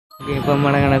ഇപ്പം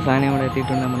നമ്മളെ സാധനം ഇവിടെ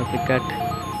എത്തിയിട്ടുണ്ട്. നമ്മുടെ ഫ്ലിപ്കാർട്ട്.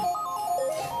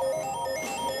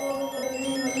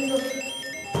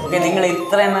 ഓക്കെ, നിങ്ങൾ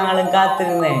ഇത്രയും നാളും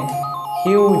കാത്തിരുന്നേ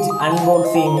ഹ്യൂജ്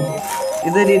അൺബോക്സിങ്.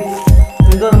 ഇതൊരു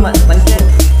എന്തോ മനസ്സിലായി.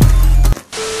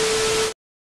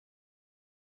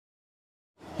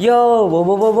 Yo,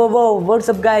 what's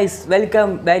up guys?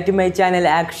 Welcome back to my channel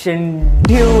Action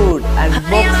Dude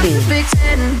Unboxing.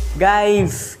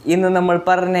 Guys, ഇന്ന് നമ്മൾ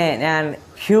ഞാൻ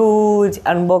ഹ്യൂജ്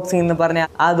അൺബോക്സിംഗ് എന്ന് പറഞ്ഞ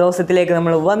ആ ദിവസത്തിലേക്ക്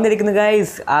നമ്മൾ വന്നിരിക്കുന്നു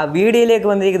ഗൈസ്, ആ വീഡിയോയിലേക്ക്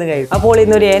വന്നിരിക്കുന്നു ഗൈസ്. അപ്പോൾ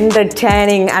ഇന്നൊരു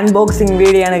എന്റർടൈനിങ് അൺബോക്സിംഗ്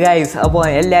വീഡിയോ ആണ് ഗൈസ്. അപ്പോൾ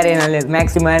എല്ലാവരെയും നല്ല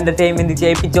മാക്സിമം എന്റർടൈൻമെന്റ്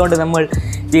ചെയ്യിപ്പിച്ചുകൊണ്ട് നമ്മൾ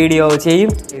വീഡിയോ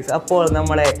ചെയ്യും. അപ്പോൾ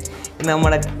നമ്മുടെ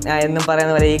എന്നും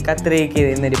പറയുന്ന പോലെ ഈ കത്രികയ്ക്ക്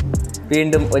ഇന്നൊരു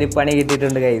വീണ്ടും ഒരു പണി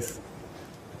കിട്ടിയിട്ടുണ്ട് ഗൈസ്.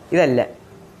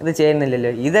 ഇത് ചെയ്യുന്നില്ലല്ലോ,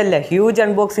 ഇതല്ല ഹ്യൂജ്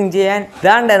അൺബോക്സിങ് ചെയ്യാൻ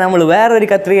ഇതാണ്ട് നമ്മൾ വേറൊരു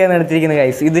കത്രികയാണ് എടുത്തിരിക്കുന്നത്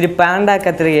ഗൈസ്. ഇതൊരു പാണ്ട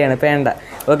കത്രികയാണ്, പാണ്ട.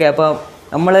 ഓക്കെ, അപ്പോൾ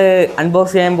നമ്മൾ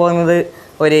അൺബോക്സ് ചെയ്യാൻ പോകുന്നത്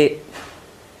ഒരു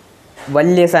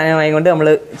വലിയ സാധനമായതുകൊണ്ട് നമ്മൾ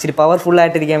ഇച്ചിരി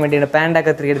പവർഫുള്ളായിട്ടിരിക്കാൻ വേണ്ടിയാണ് പാണ്ട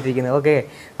കത്രിക എടുത്തിരിക്കുന്നത്. ഓക്കെ,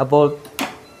 അപ്പോൾ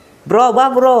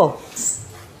ബ്രോ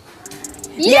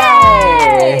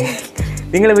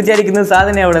നിങ്ങൾ വിചാരിക്കുന്നത്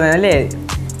സാധനം എവിടെ നിന്ന് അല്ലേ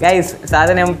ഗൈസ്?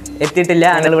 സാധനം എത്തിയിട്ടില്ല,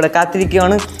 ഞങ്ങളിവിടെ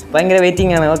കാത്തിരിക്കുകയാണ്, ഭയങ്കര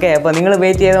വെയിറ്റിംഗ് ആണ്. ഓക്കെ, അപ്പോൾ നിങ്ങൾ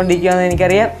വെയിറ്റ് ചെയ്തുകൊണ്ടിരിക്കുകയാണെന്ന്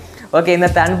എനിക്കറിയാം. ഓക്കെ,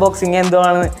 ഇന്നത്തെ അൺബോക്സിങ് എന്തോ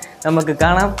ആണ് നമുക്ക്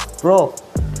കാണാം. ബ്രോ,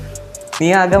 നീ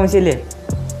ആകാംക്ഷയില്ലേ?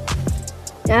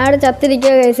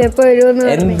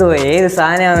 എന്തോ ഏത്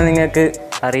സാധനമാണ് നിങ്ങൾക്ക്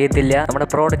അറിയത്തില്ല. നമ്മുടെ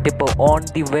പ്രോഡക്റ്റ് ഇപ്പോൾ ഓൺ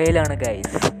ദി വേയിലാണ്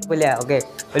ഗൈസ്. ഇല്ല, ഓക്കെ,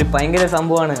 ഒരു ഭയങ്കര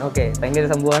സംഭവമാണ്. ഓക്കെ, ഭയങ്കര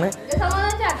സംഭവമാണ്.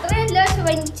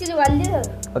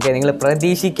 ഓക്കെ, നിങ്ങൾ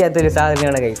പ്രതീക്ഷിക്കാത്തൊരു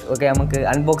സാധനമാണ് ഗൈസ്. ഓക്കെ, നമുക്ക്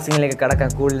അൺബോക്സിങ്ങിലേക്ക് കടക്കാൻ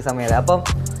കൂടുതൽ സമയമാണ്. അപ്പം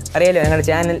അറിയാലോ, ഞങ്ങളുടെ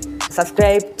ചാനൽ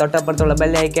സബ്സ്ക്രൈബ്, തൊട്ടപ്പുറത്തുള്ള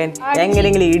ബെല്ലൈക്കൻ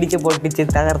എങ്ങനെയെങ്കിലും ഇടിച്ച് പൊട്ടിച്ച്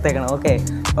തകർത്തേക്കണം. ഓക്കെ,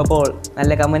 അപ്പോൾ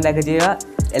നല്ല കമൻറ്റൊക്കെ ചെയ്യുക,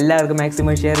 എല്ലാവർക്കും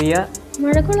മാക്സിമം ഷെയർ ചെയ്യുക.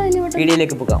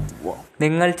 വീഡിയോയിലേക്ക് പോകാം.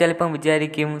 നിങ്ങൾ ചിലപ്പം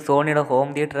വിചാരിക്കും സോണിയുടെ ഹോം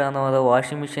തിയേറ്റർ ആണോ അതോ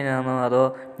വാഷിംഗ് മെഷീൻ ആണോ അതോ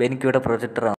ബെനിക്കിയുടെ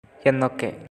പ്രൊജക്ടറാണോ എന്നൊക്കെ.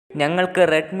 ഞങ്ങൾക്ക്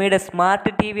റെഡ്മിയുടെ സ്മാർട്ട്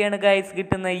ടി വി ആണ് ഗൈസ്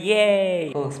കിട്ടുന്നത്.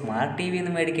 സ്മാർട്ട് ടി വി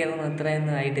ഒന്നും മേടിക്കാനൊന്നും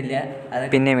അത്രയൊന്നും ആയിട്ടില്ല, അത്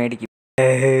പിന്നെ മേടിക്കും.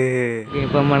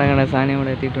 ഇപ്പം നമ്മളെ സാധനം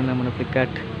ഇവിടെ എത്തിയിട്ടുണ്ട്. നമ്മുടെ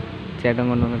ഫ്ലിപ്കാർട്ട് ചേട്ടൻ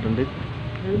കൊണ്ടുവന്നിട്ടുണ്ട്.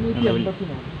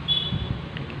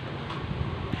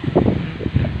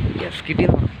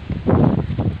 കിട്ടിയതോ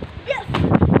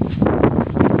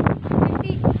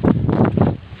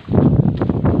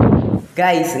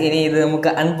ഗൈസ്? ഇനി ഇത് നമുക്ക്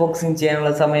അൺബോക്സിങ്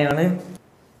ചെയ്യാനുള്ള സമയമാണ്.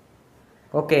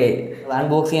 ഓക്കെ,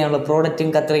 അൺബോക്സ് ചെയ്യാനുള്ള പ്രോഡക്റ്റും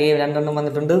കത്രികയും രണ്ടെണ്ണം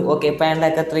വന്നിട്ടുണ്ട്. ഓക്കെ, പാണ്ട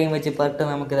കത്രികയും വെച്ച് പെട്ട്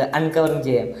നമുക്കിത് അൺകവറിങ്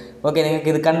ചെയ്യാം. ഓക്കെ, നിങ്ങൾക്ക്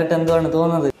ഇത് കണ്ടിട്ട് എന്തുവാണ്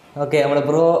തോന്നുന്നത്? ഓക്കെ, നമ്മുടെ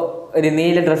ബ്രോ ഒരു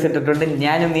നീല ഡ്രസ്സ് ഇട്ടിട്ടുണ്ട്,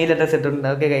 ഞാനും നീല ഡ്രസ്സ് ഇട്ടിട്ടുണ്ട്.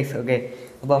 ഓക്കെ ഗൈസ്, ഓക്കെ,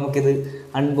 അപ്പോൾ നമുക്കിത്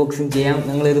അൺബോക്സിങ് ചെയ്യാം.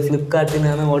 ഞങ്ങളിത് ഫ്ലിപ്കാർട്ടിൽ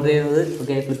നിന്നാണ് ഓർഡർ ചെയ്യുന്നത്.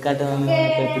 ഓക്കെ, ഫ്ലിപ്കാർട്ടിൽ നിന്നാണ്.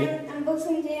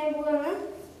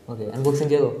 ഓക്കെ,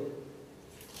 അൺബോക്സിങ് ചെയ്തോ?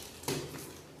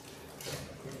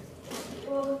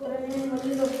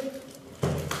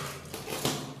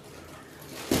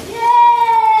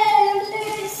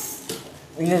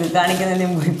 നിങ്ങൾക്ക് കാണിക്കുന്നതിന്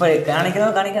ഇപ്പോൾ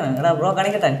കാണിക്കണം. എടാ ബ്രോ,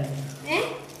 കാണിക്കട്ടെ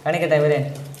ഇവരെ.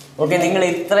 ഓക്കെ, നിങ്ങൾ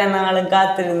ഇത്രയും നാളും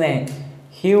കാത്തിരുന്നേ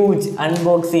ഹ്യൂജ്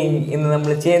അൺബോക്സിങ് ഇന്ന്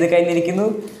നമ്മൾ ചെയ്ത് കഴിഞ്ഞിരിക്കുന്നു.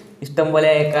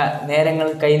 ഇഷ്ടംപോലെ നേരങ്ങൾ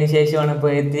കഴിഞ്ഞ ശേഷമാണ്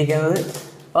ഇപ്പോൾ എത്തിയിരിക്കുന്നത്.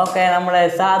 ഓക്കെ, നമ്മുടെ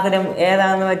സാധനം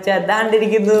ഏതാണെന്ന് വെച്ചാൽ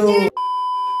ദാണ്ടിരിക്കുന്നു.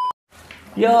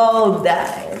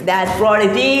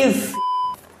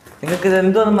 നിങ്ങൾക്ക് ഇത്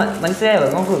എന്തോന്ന് മനസ്സിലായോ?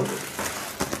 നോക്കൂ,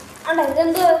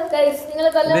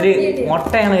 ഇതൊരു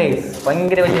മുട്ടയാണ് ഗൈസ്,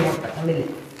 ഭയങ്കര വലിയ മുട്ട, കണ്ടില്ലേ?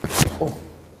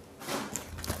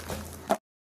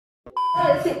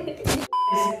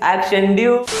 Action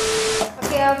due.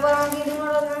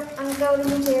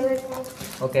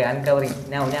 Okay, അൺകവറിങ്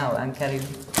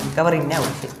now.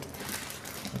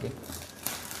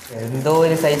 എന്തോ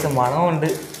ഒരു സൈസ് മണമുണ്ട്.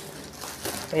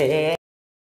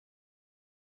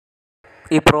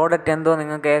 ഈ പ്രോഡക്റ്റ് എന്തോ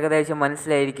നിങ്ങൾക്ക് ഏകദേശം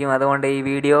മനസ്സിലായിരിക്കും. അതുകൊണ്ട് ഈ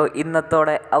വീഡിയോ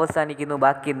ഇന്നത്തോടെ അവസാനിക്കുന്നു.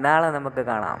 ബാക്കി നാളെ നമുക്ക്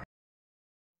കാണാം.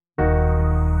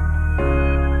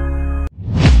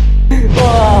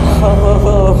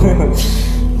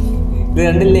 ഇത്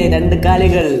കണ്ടില്ലേ, രണ്ട്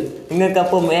കാലുകൾ.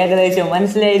 നിങ്ങൾക്കപ്പം ഏകദേശം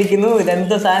മനസ്സിലായിരിക്കുന്നു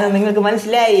ഇതെന്തോ സാധനം. നിങ്ങൾക്ക്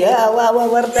മനസ്സിലായി?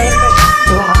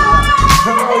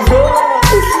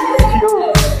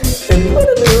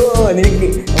 നിനക്ക്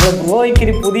നമ്മുടെ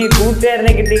ബ്രോയ്ക്കൊരു പുതിയ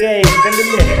കൂട്ടുകാരനെ കിട്ടി ഗൈസ്,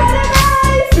 കണ്ടില്ലേ?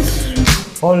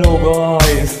 ഹലോ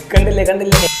ഗൈസ്, കണ്ടില്ലേ?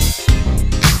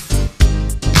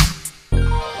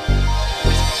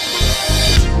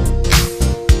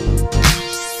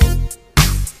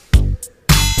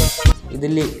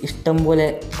 ഇതിൽ ഇഷ്ടം പോലെ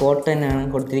കോട്ടനാണ്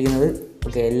കൊടുത്തിരിക്കുന്നത്.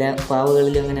 ഓക്കെ, എല്ലാ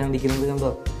പാവകളിലും അങ്ങനെയാണ് ഇരിക്കുന്നത്.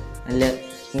 കണ്ടോ, നല്ല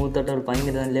സ്മൂത്തായിട്ട്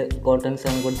ഭയങ്കര നല്ല കോട്ടൺസ്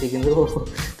ആണ് കൊടുത്തിരിക്കുന്നത്.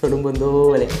 തൊടുമ്പോൾ എന്തോ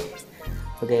പോലെ.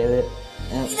 ഓക്കെ, അത്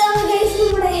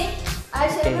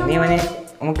നീ അവനെ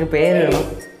നമുക്ക് പേരിടണം.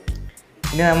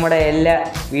 ഇനി നമ്മുടെ എല്ലാ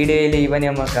വീഡിയോയിലും ഇവനെ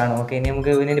നമ്മൾ കാണും. ഓക്കെ, ഇനി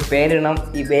നമുക്ക് ഇവനൊരു പേരിടണം.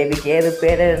 ഈ ബേബിക്ക് ഏത്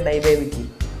പേരിടണ്ട? ഈ ബേബിക്ക്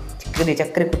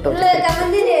ചക്രക്കുട്ടോ.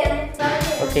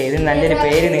 ഓക്കെ, ഇത് നല്ലൊരു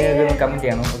പേര് നിങ്ങൾക്ക് കമൻറ്റ്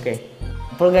ചെയ്യണം. ഓക്കെ,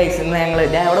 അപ്പോൾ ഗൈസ് ഇന്ന് ഞങ്ങൾ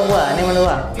അവിടെ പോവാ നമ്മൾ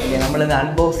പോവാ. നമ്മളിന്ന്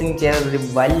അൺബോക്സിങ് ചെയ്തൊരു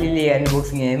വലിയ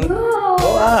അൺബോക്സിങ് ആയിരുന്നു.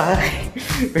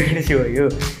 പേടിച്ചു പോയോ?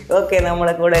 ഓക്കെ,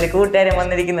 നമ്മളെ കൂടെ ഒരു കൂട്ടുകാരൻ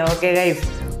വന്നിരിക്കുന്നു. ഓക്കെ ഗൈസ്,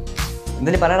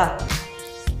 എന്തെങ്കിലും പറയടാ.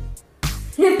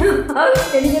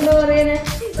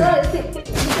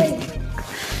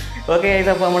 ഓക്കെ ഗൈസ്,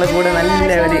 അപ്പോൾ നമ്മളെ കൂടെ നല്ല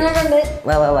ഒരു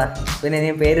വാ പിന്നെ നീ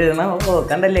പേരിടണം. ഓ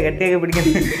കണ്ടല്ലേ, കട്ടിയൊക്കെ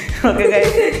പിടിക്കുന്നു. ഓക്കെ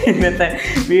ഗൈസ്, ഇന്നത്തെ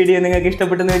വീഡിയോ നിങ്ങൾക്ക്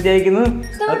ഇഷ്ടപ്പെട്ടെന്ന് വിചാരിക്കുന്നു.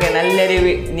 ഓക്കെ,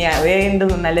 വീണ്ടും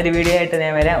നല്ലൊരു വീഡിയോ ആയിട്ട്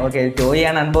ഞാൻ വരാം. ഓക്കെ,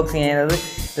 ടോയാണ് അൺബോക്സിങ് ചെയ്യുന്നത്.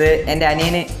 ഇത് എൻ്റെ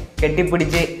അനിയന്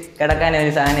കെട്ടിപ്പിടിച്ച് കിടക്കാൻ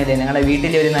ഒരു സാധനമില്ലേ, ഞങ്ങളുടെ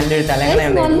വീട്ടിൽ ഒരു നല്ലൊരു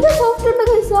തലങ്ങണയുണ്ട്.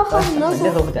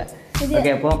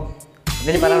 ഓക്കെ, അപ്പോൾ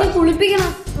ഇതിൽ പറയണം.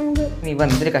 നീ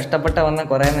എന്തൊരു കഷ്ടപ്പെട്ട വന്ന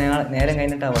കുറേ നേരം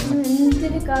കഴിഞ്ഞിട്ടാ വന്നത്.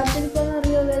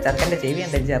 ചെറുക്കൻ്റെ ചെവി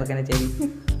ഉണ്ട്, ചെറുക്കൻ്റെ ചെവി.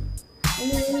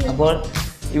 അപ്പോൾ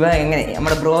ഇവ എങ്ങനെ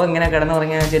നമ്മുടെ ബ്രോ ഇങ്ങനെ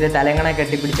കിടന്നുറങ്ങിയെന്ന് വെച്ചാൽ തലങ്ങണ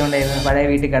കെട്ടിപ്പിടിച്ചുകൊണ്ടായിരുന്നു പഴയ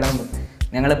വീട്ടിൽ കിടന്നു.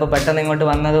 ഞങ്ങളിപ്പോൾ പെട്ടെന്ന് ഇങ്ങോട്ട്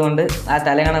വന്നതുകൊണ്ട് ആ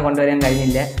തലങ്ങണ കൊണ്ടുവരാൻ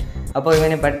കഴിഞ്ഞില്ല. അപ്പോൾ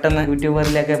ഇവന് പെട്ടെന്ന്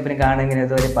യൂട്യൂബറിലൊക്കെ ഇപ്പം കാണുന്നത്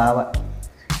ഇതൊരു പാവ.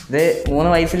 ഇത് 3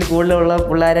 വയസ്സിൽ കൂടുതലുള്ള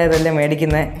പിള്ളേരെ ഇതെല്ലാം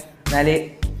മേടിക്കുന്നത്. എന്നാൽ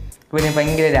ഇവന്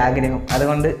ഭയങ്കര ഒരു ആഗ്രഹം,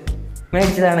 അതുകൊണ്ട്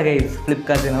മേടിച്ചതാണ് ഗൈസ്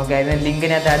ഫ്ലിപ്കാർട്ടിൽ. ഓക്കെ, അതിന്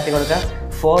ലിങ്കിനകത്ത് താഴ്ത്തി കൊടുക്കാം.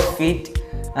 4 ഫീറ്റ്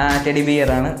ടെഡി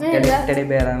ബിയറാണ്.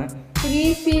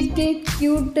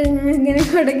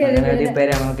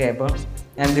 പേരാണ്. ഓക്കെ, അപ്പോൾ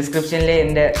ഞാൻ ഡിസ്ക്രിപ്ഷനിൽ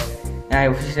എൻ്റെ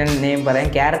ഒഫീഷ്യൽ നെയിം പറയാം.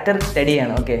 ക്യാരക്ടർ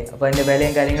ടെഡിയാണ്. ഓക്കെ, അപ്പോൾ അതിൻ്റെ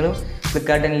വിലയും കാര്യങ്ങളും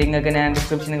ഫ്ലിപ്കാർട്ടിൻ്റെ ലിങ്കൊക്കെ ഞാൻ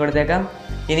ഡിസ്ക്രിപ്ഷനിൽ കൊടുത്തേക്കാം.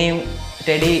 ഇനിയും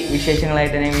ടെഡി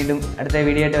വിശേഷങ്ങളായിട്ട് ഞാൻ വീണ്ടും അടുത്ത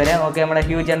വീഡിയോ ആയിട്ട് വരാം. ഓക്കെ, നമ്മുടെ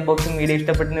ഹ്യൂജ് അൺബോക്സിങ് വീഡിയോ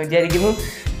ഇഷ്ടപ്പെട്ടെന്ന് വിചാരിക്കുന്നു.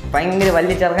 ഭയങ്കര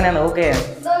വലിയ ചെറുക്കനാണ്. ഓക്കെ,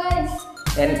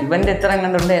 ഇവൻ്റെ ഇത്ര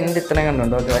കണ്ടുണ്ട്, എൻ്റെ ഇത്ര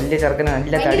കണ്ടുണ്ട്. ഓക്കെ, വലിയ ചെറുക്കന്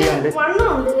നല്ല തടിയുണ്ട്.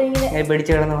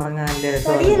 പിടിച്ച് കിടന്ന് പറഞ്ഞാൽ നല്ല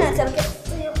രസമാണ്.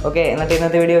 ഓക്കെ, എന്നിട്ട്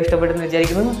ഇന്നത്തെ വീഡിയോ ഇഷ്ടപ്പെട്ടെന്ന്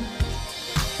വിചാരിക്കുന്നു.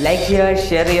 ലൈക്ക് ചെയ്യുക,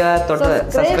 ഷെയർ ചെയ്യുക,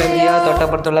 സബ്സ്ക്രൈബ് ചെയ്യുക,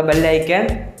 തൊട്ടപ്പുറത്തുള്ള ബെല്ലൈക്കൺ.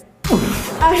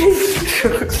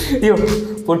 അയ്യോ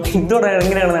പൊട്ടി, ഇതോടെ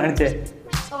എങ്ങനെയാണ് കാണിച്ചേ?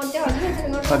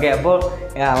 ഓക്കെ, അപ്പോൾ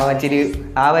ഇച്ചിരി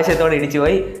ആവേശത്തോടെ ഇടിച്ചു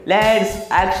പോയി. Let's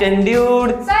action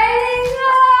dude.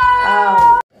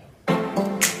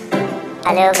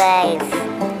 Hello guys,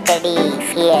 teddy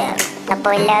here.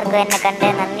 അപ്പോൾ എല്ലാവർക്കും എന്നെ കണ്ട്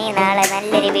നന്ദി. നാളെ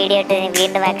നല്ലൊരു വീഡിയോ ആയിട്ട്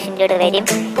വീണ്ടും ആക്ഷൻ ഡ്യൂഡ് വരും.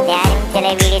 ഞാനും ചില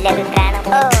വീഡിയോയിലൊക്കെ കാണും.